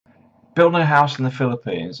Building a house in the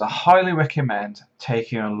Philippines, I highly recommend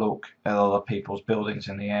taking a look at other people's buildings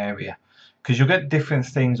in the area because you'll get different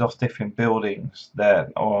things off different buildings that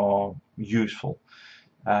are useful.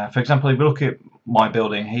 For example, if you look at my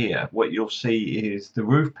building here, what you'll see is the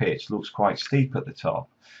roof pitch looks quite steep at the top.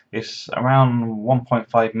 It's around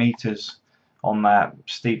 1.5 meters on that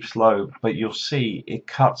steep slope, but you'll see it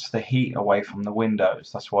cuts the heat away from the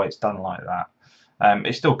windows. That's why it's done like that.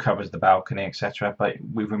 It still covers the balcony, etc., but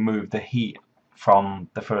we've removed the heat from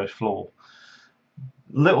the first floor.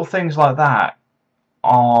 Little things like that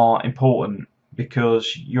are important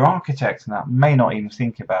because your architect and that may not even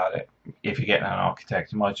think about it. If you're getting an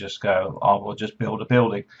architect, you might just go, "Oh, we'll just build a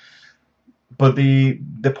building." But the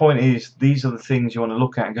point is, these are the things you want to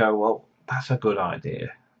look at and go, "Well, that's a good idea."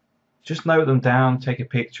 Just note them down, take a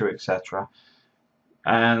picture, etc.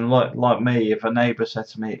 And like me, if a neighbour said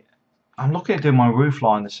to me, "I'm looking at doing my roof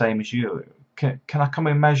line the same as you. Can I come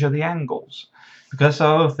and measure the angles?" Because the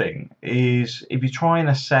other thing is, if you try and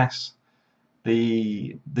assess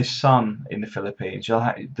the sun in the Philippines,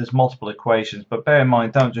 there's multiple equations, but bear in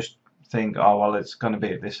mind, don't just think, "Oh well, it's going to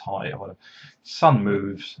be at this height or whatever." Sun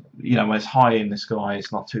moves. When it's high in the sky,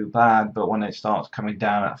 it's not too bad, but when it starts coming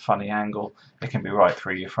down at a funny angle, it can be right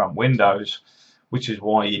through your front windows, which is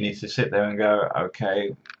why you need to sit there and go,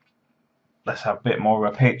 "Okay, let's have a bit more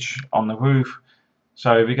of a pitch on the roof."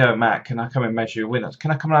 So if you go, "Matt, can I come and measure your windows?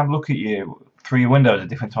 Can I come and have a look at you through your windows at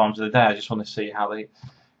different times of the day? I just want to see how they."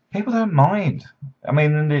 People don't mind. I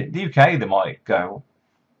mean, in the UK, they might go,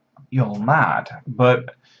 "You're mad,"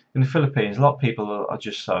 but in the Philippines, a lot of people are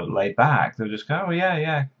just so laid back. They'll just go, "Oh yeah,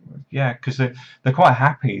 yeah, yeah," because they're quite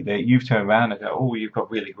happy that you've turned around and go, "Oh, you've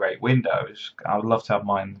got really great very. I would love to have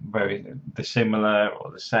mine the similar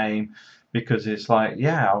or the same," because it's like,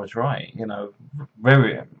 yeah, I was right.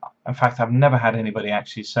 Very. In fact, I've never had anybody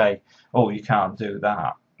actually say, "Oh, you can't do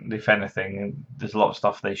that." If anything, there's a lot of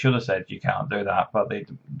stuff they should have said you can't do that, but they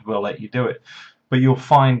will let you do it. But you'll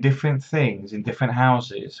find different things in different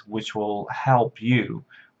houses which will help you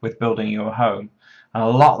with building your home, and a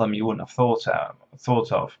lot of them you wouldn't have thought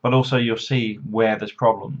of. But also you'll see where there's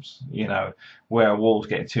problems, where a wall's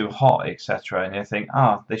getting too hot, etc. And you think,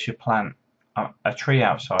 they should plant a tree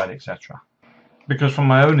outside, etc. Because from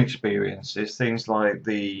my own experience, it's things like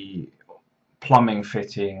the plumbing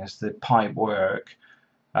fittings, the pipe work,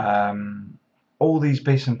 um, all these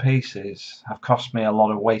bits and pieces have cost me a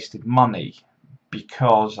lot of wasted money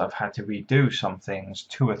because I've had to redo some things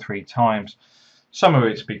 2 or 3 times. Some of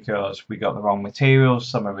it's because we got the wrong materials,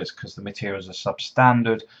 some of it's because the materials are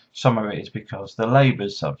substandard, some of it is because the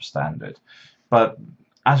labour's substandard. But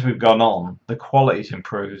as we've gone on, the quality's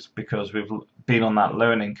improved because we've been on that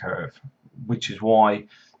learning curve, which is why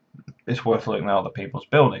it's worth looking at other people's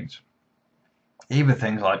buildings. Even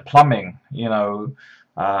things like plumbing,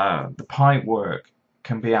 the pipe work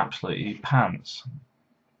can be absolutely pants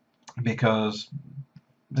because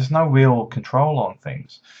there's no real control on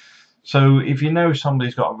things. So if you know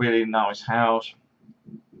somebody's got a really nice house,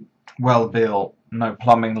 well built, no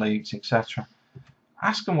plumbing leaks, etc.,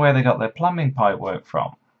 ask them where they got their plumbing pipe work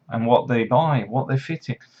from and what they buy, what they're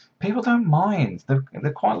fitting. People don't mind.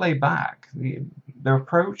 They're quite laid back. They're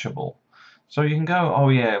approachable. So you can go, "Oh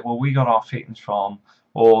yeah, well we got our fittings from,"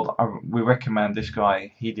 or "We recommend this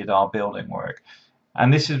guy. He did our building work."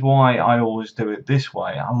 And this is why I always do it this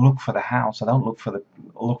way. I look for the house. I don't look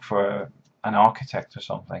for an architect or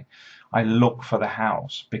something. I look for the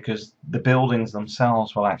house because the buildings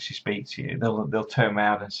themselves will actually speak to you. They'll turn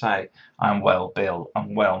around and say, "I'm well built,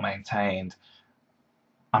 I'm well maintained,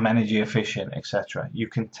 I'm energy efficient," etc. You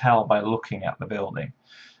can tell by looking at the building,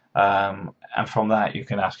 and from that you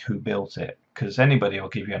can ask who built it, because anybody will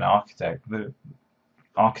give you an architect. The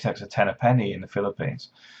architects are 10 a penny in the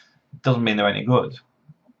Philippines. Doesn't mean they're any good.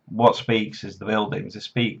 What speaks is the buildings. They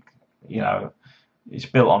speak, it's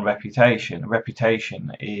built on reputation.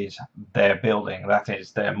 Reputation is their building. That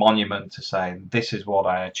is their monument to say, "This is what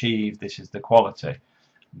I achieved. This is the quality."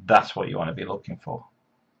 That's what you want to be looking for.